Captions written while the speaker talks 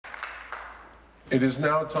It is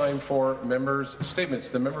now time for members' statements.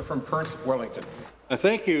 The member from Perth Wellington.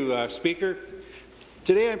 Thank you, Speaker.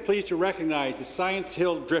 Today I'm pleased to recognize the Science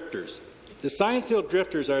Hill Drifters. The Science Hill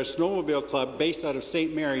Drifters are a snowmobile club based out of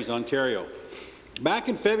St. Mary's, Ontario. Back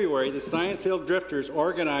in February, the Science Hill Drifters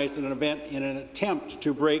organized an event in an attempt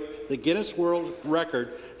to break the Guinness World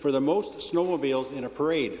Record for the most snowmobiles in a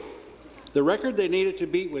parade. The record they needed to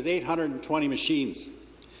beat was 820 machines.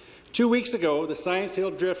 2 weeks ago, the Science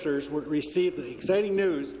Hill Drifters received the exciting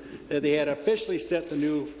news that they had officially set the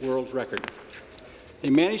new world record. They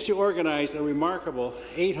managed to organize a remarkable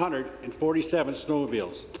 847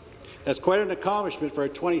 snowmobiles. That's quite an accomplishment for a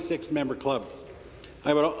 26-member club.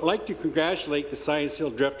 I would like to congratulate the Science Hill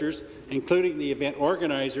Drifters, including the event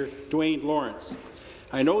organizer, Dwayne Lawrence.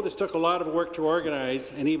 I know this took a lot of work to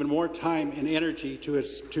organize and even more time and energy to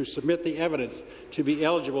submit the evidence to be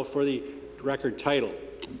eligible for the record title.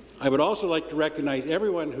 I would also like to recognize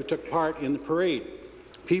everyone who took part in the parade.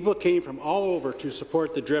 People came from all over to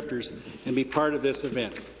support the Drifters and be part of this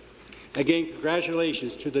event. Again,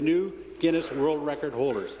 congratulations to the new Guinness World Record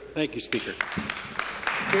holders. Thank you, Speaker.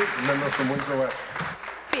 Member from Windsor West.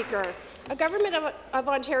 Speaker, a Government of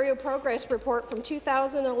Ontario Progress report from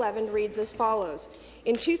 2011 reads as follows.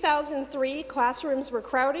 In 2003, classrooms were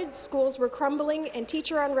crowded, schools were crumbling, and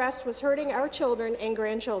teacher unrest was hurting our children and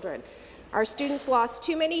grandchildren. Our students lost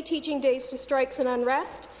too many teaching days to strikes and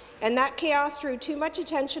unrest, and that chaos drew too much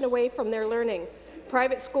attention away from their learning.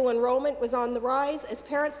 Private school enrollment was on the rise as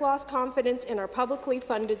parents lost confidence in our publicly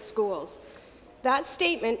funded schools. That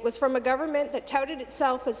statement was from a government that touted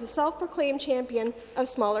itself as a self-proclaimed champion of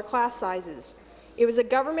smaller class sizes. It was a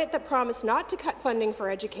government that promised not to cut funding for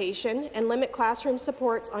education and limit classroom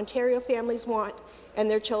supports Ontario families want and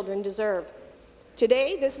their children deserve.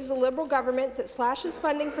 Today, this is a Liberal government that slashes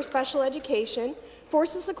funding for special education,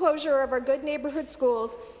 forces the closure of our good neighbourhood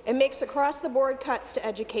schools, and makes across-the-board cuts to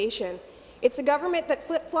education. It's a government that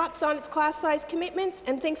flip-flops on its class-size commitments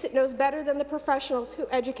and thinks it knows better than the professionals who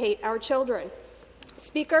educate our children.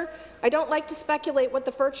 Speaker, I don't like to speculate what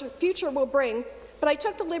the future will bring, but I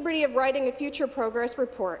took the liberty of writing a future progress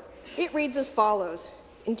report. It reads as follows.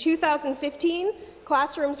 In 2015,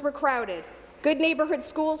 classrooms were crowded. Good neighbourhood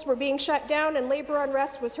schools were being shut down and labour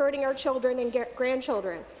unrest was hurting our children and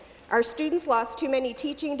grandchildren. Our students lost too many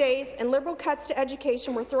teaching days, and Liberal cuts to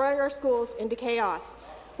education were throwing our schools into chaos.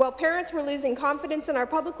 While parents were losing confidence in our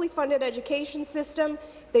publicly funded education system,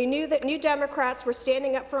 they knew that New Democrats were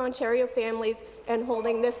standing up for Ontario families and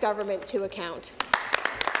holding this government to account.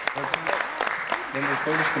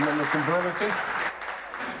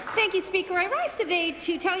 Thank you, Speaker. I rise today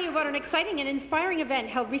to tell you about an exciting and inspiring event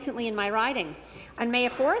held recently in my riding. On May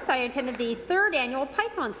 4th, I attended the 3rd annual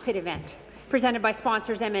Python's Pit event. Presented by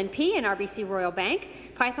sponsors MNP and RBC Royal Bank,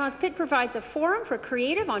 Python's Pit provides a forum for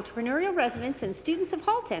creative entrepreneurial residents and students of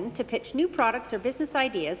Halton to pitch new products or business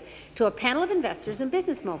ideas to a panel of investors and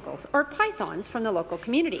business moguls, or Pythons, from the local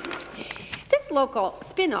community. This local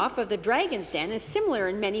spin-off of the Dragon's Den is similar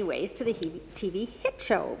in many ways to the TV hit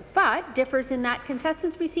show, but differs in that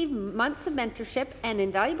contestants receive months of mentorship and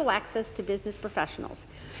invaluable access to business professionals.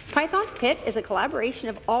 Python's Pit is a collaboration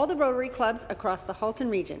of all the Rotary clubs across the Halton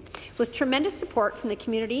region, with tremendous support from the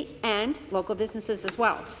community and local businesses as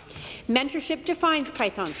well. Mentorship defines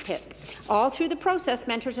Python's Pit. All through the process,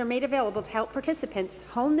 mentors are made available to help participants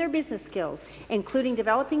hone their business skills, including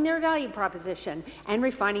developing their value proposition and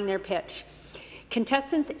refining their pitch.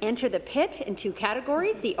 Contestants enter the pit in 2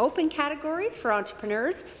 categories: the open categories for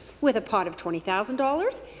entrepreneurs with a pot of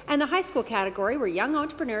 $20,000, and the high school category where young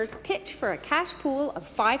entrepreneurs pitch for a cash pool of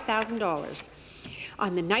 $5,000.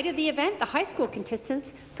 On the night of the event, the high school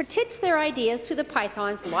contestants pitched their ideas to the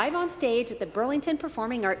Pythons live on stage at the Burlington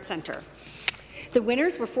Performing Arts Centre. The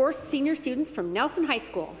winners were 4 senior students from Nelson High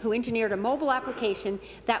School who engineered a mobile application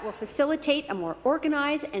that will facilitate a more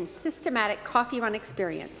organized and systematic coffee run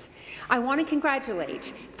experience. I want to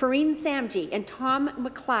congratulate Fareen Samji and Tom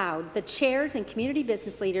McLeod, the chairs and community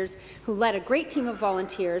business leaders who led a great team of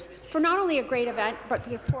volunteers for not only a great event, but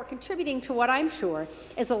for contributing to what I'm sure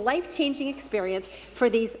is a life-changing experience for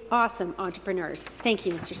these awesome entrepreneurs. Thank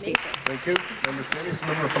you, Mr. Speaker. Thank you.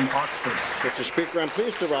 Member from Oxford. Mr. Speaker, I'm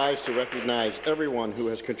pleased to rise to recognize everyone who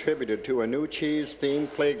has contributed to a new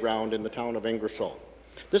cheese-themed playground in the town of Ingersoll.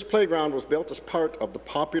 This playground was built as part of the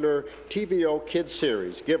popular TVO Kids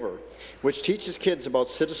series, Giver, which teaches kids about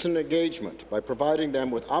citizen engagement by providing them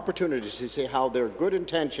with opportunities to see how their good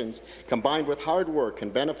intentions combined with hard work can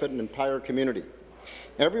benefit an entire community.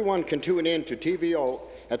 Everyone can tune in to TVO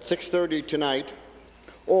at 6:30 tonight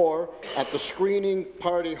or at the screening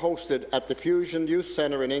party hosted at the Fusion Youth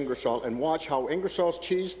Centre in Ingersoll and watch how Ingersoll's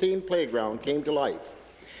cheese-themed playground came to life.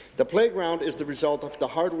 The playground is the result of the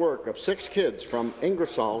hard work of 6 kids from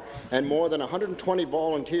Ingersoll and more than 120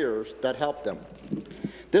 volunteers that helped them.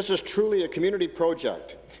 This is truly a community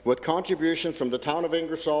project with contributions from the Town of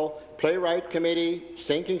Ingersoll, Playwright Committee,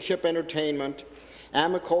 Sinking Ship Entertainment,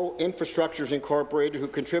 Amico Infrastructures Incorporated, who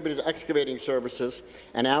contributed excavating services,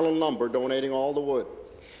 and Allen Lumber donating all the wood.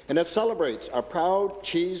 And it celebrates our proud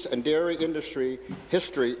cheese and dairy industry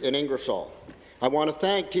history in Ingersoll. I want to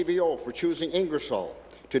thank TVO for choosing Ingersoll.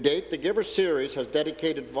 To date, the Giver Series has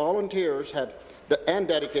dedicated volunteers have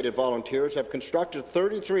constructed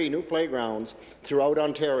 33 new playgrounds throughout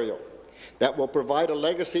Ontario that will provide a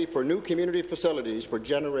legacy for new community facilities for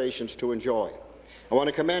generations to enjoy. I want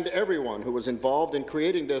to commend everyone who was involved in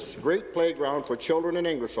creating this great playground for children in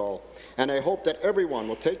Ingersoll, and I hope that everyone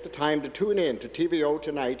will take the time to tune in to TVO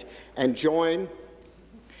tonight and join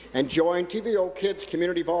TVO Kids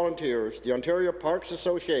Community Volunteers, the Ontario Parks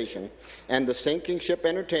Association, and the Sinking Ship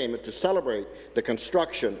Entertainment to celebrate the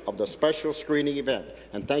construction of the special screening event.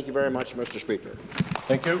 And thank you very much, Mr. Speaker.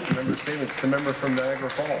 Thank you. Member Stevens, the member from Niagara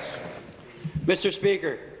Falls. Mr.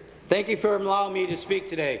 Speaker, thank you for allowing me to speak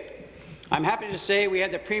today. I'm happy to say we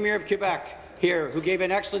had the Premier of Quebec here who gave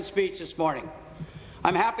an excellent speech this morning.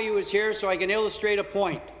 I'm happy he was here so I can illustrate a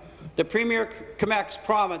point. The Premier of Quebec's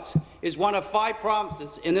province is one of 5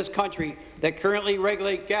 provinces in this country that currently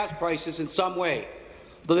regulate gas prices in some way.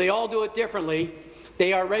 Though they all do it differently,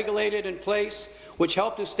 they are regulated in place, which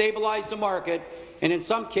help to stabilize the market and in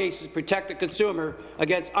some cases protect the consumer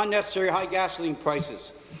against unnecessary high gasoline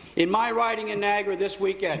prices. In my riding in Niagara this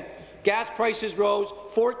weekend, gas prices rose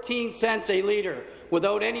 14 cents a litre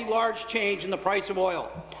without any large change in the price of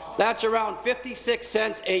oil. That's around 56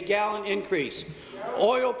 cents a gallon increase.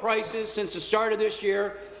 Oil prices since the start of this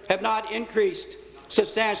year have not increased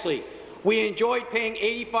substantially. We enjoyed paying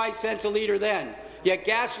 85 cents a litre then, yet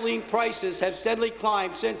gasoline prices have steadily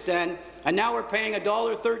climbed since then, and now we're paying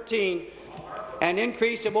 $1.13, an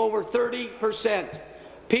increase of over 30%.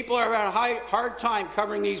 People are having a hard time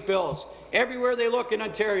covering these bills. Everywhere they look in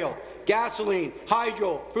Ontario, gasoline,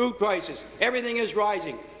 hydro, food prices, everything is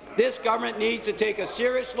rising. This government needs to take a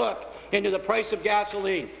serious look into the price of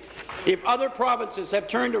gasoline. If other provinces have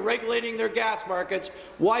turned to regulating their gas markets,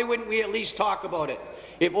 why wouldn't we at least talk about it?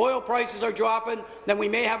 If oil prices are dropping, then we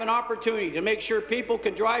may have an opportunity to make sure people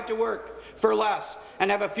can drive to work for less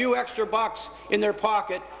and have a few extra bucks in their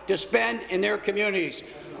pocket to spend in their communities.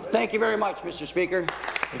 Thank you very much, Mr. Speaker.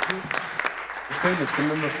 Thank you. Statements, the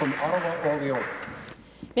member from Ottawa-Orléans.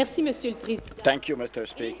 Merci, Monsieur le Président. Thank you, Mr.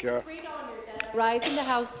 Speaker. Rise in the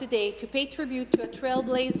House today to pay tribute to a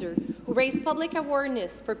trailblazer who raised public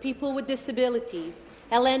awareness for people with disabilities,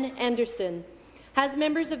 Ellen Henderson. As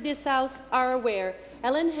members of this House are aware,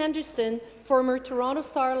 Ellen Henderson, former Toronto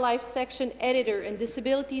Star Life section editor and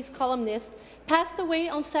disabilities columnist, passed away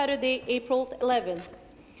on Saturday, April 11th.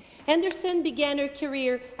 Henderson began her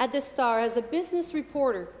career at the Star as a business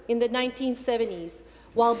reporter in the 1970s.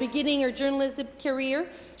 While beginning her journalism career,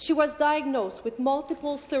 she was diagnosed with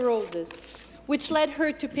multiple sclerosis, which led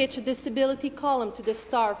her to pitch a disability column to the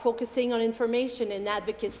Star focusing on information and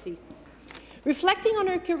advocacy. Reflecting on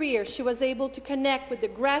her career, she was able to connect with the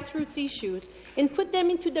grassroots issues and put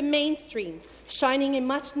them into the mainstream, shining a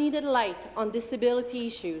much-needed light on disability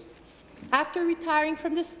issues. After retiring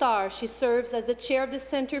from the Star, she serves as the chair of the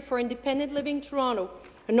Centre for Independent Living Toronto,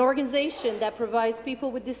 an organization that provides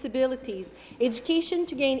people with disabilities education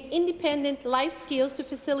to gain independent life skills to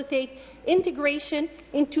facilitate integration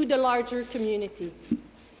into the larger community.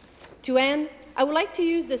 To end, I would like to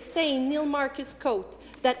use the same Neil Marcus quote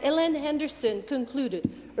that Ellen Henderson concluded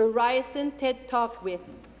her Ryerson TED Talk with: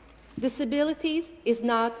 "Disabilities is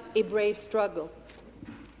not a brave struggle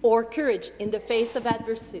or courage in the face of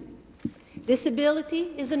adversity.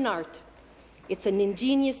 Disability is an art. It's an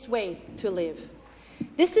ingenious way to live."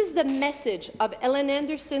 This is the message of Ellen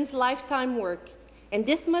Henderson's lifetime work, and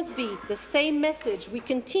this must be the same message we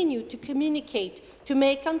continue to communicate to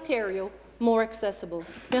make Ontario more accessible.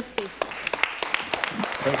 Merci.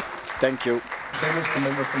 Thank you. The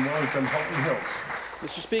member from Wellington, Halton Hills.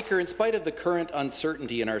 Mr. Speaker, in spite of the current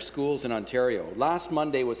uncertainty in our schools in Ontario, last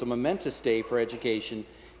Monday was a momentous day for education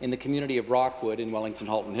in the community of Rockwood in Wellington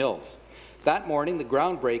Halton Hills. That morning, the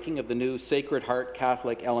groundbreaking of the new Sacred Heart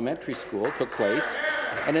Catholic Elementary School took place,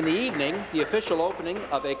 and in the evening, the official opening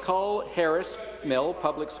of École Harris Mill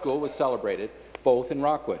Public School was celebrated, both in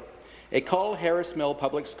Rockwood. École Harris Mill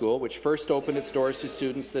Public School, which first opened its doors to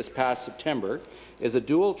students this past September, is a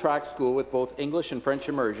dual-track school with both English and French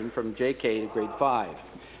immersion from JK to grade 5.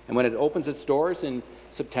 And when it opens its doors in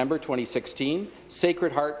September 2016,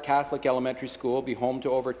 Sacred Heart Catholic Elementary School will be home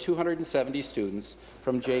to over 270 students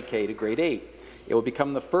from JK to grade 8. It will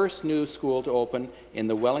become the first new school to open in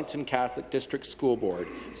the Wellington Catholic District School Board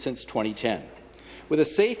since 2010. With a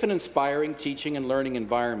safe and inspiring teaching and learning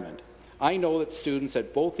environment, I know that students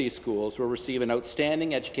at both these schools will receive an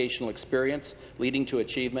outstanding educational experience leading to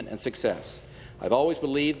achievement and success. I've always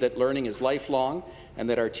believed that learning is lifelong and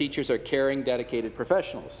that our teachers are caring, dedicated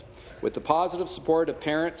professionals. With the positive support of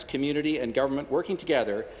parents, community and government working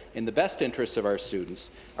together in the best interests of our students,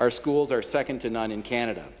 our schools are second to none in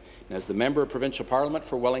Canada. And as the Member of Provincial Parliament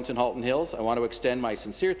for Wellington Halton Hills, I want to extend my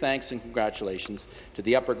sincere thanks and congratulations to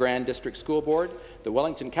the Upper Grand District School Board, the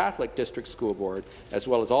Wellington Catholic District School Board, as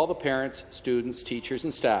well as all the parents, students, teachers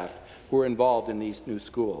and staff who are involved in these new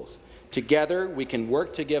schools. Together, we can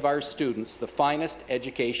work to give our students the finest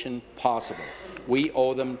education possible. We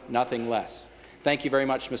owe them nothing less. Thank you very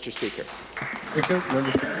much, Mr. Speaker. Thank you.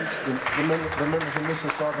 The member from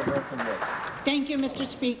Mississauga, Brampton West. Thank you, Mr.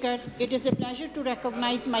 Speaker. It is a pleasure to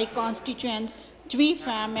recognize my constituents, Twee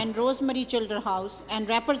Pham and Rosemary Childerhouse, and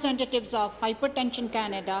representatives of Hypertension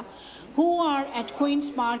Canada, who are at Queen's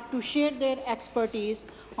Park to share their expertise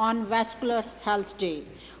on Vascular Health Day.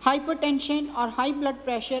 Hypertension or high blood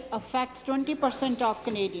pressure affects 20% of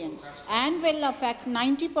Canadians and will affect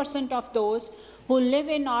 90% of those who live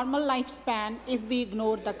a normal lifespan if we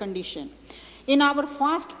ignore the condition. In our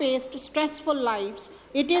fast-paced, stressful lives,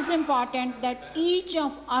 it is important that each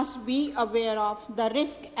of us be aware of the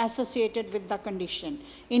risk associated with the condition,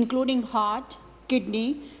 including heart,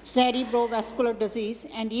 kidney, cerebrovascular disease,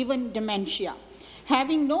 and even dementia.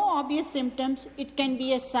 Having no obvious symptoms, it can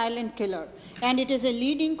be a silent killer, and it is a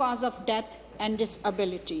leading cause of death and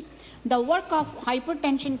disability. The work of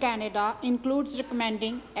Hypertension Canada includes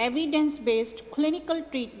recommending evidence-based clinical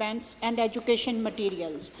treatments and education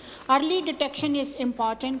materials. Early detection is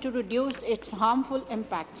important to reduce its harmful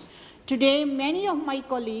impacts. Today, many of my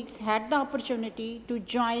colleagues had the opportunity to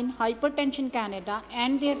join Hypertension Canada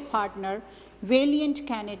and their partner, Valiant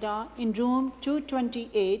Canada, in room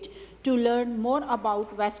 228 to learn more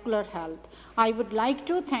about vascular health. I would like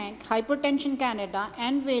to thank Hypertension Canada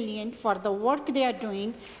and Valiant for the work they are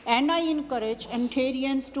doing, and I encourage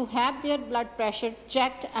Ontarians to have their blood pressure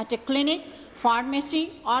checked at a clinic,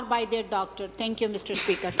 pharmacy or by their doctor. Thank you, Mr.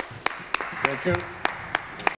 Speaker. Thank you.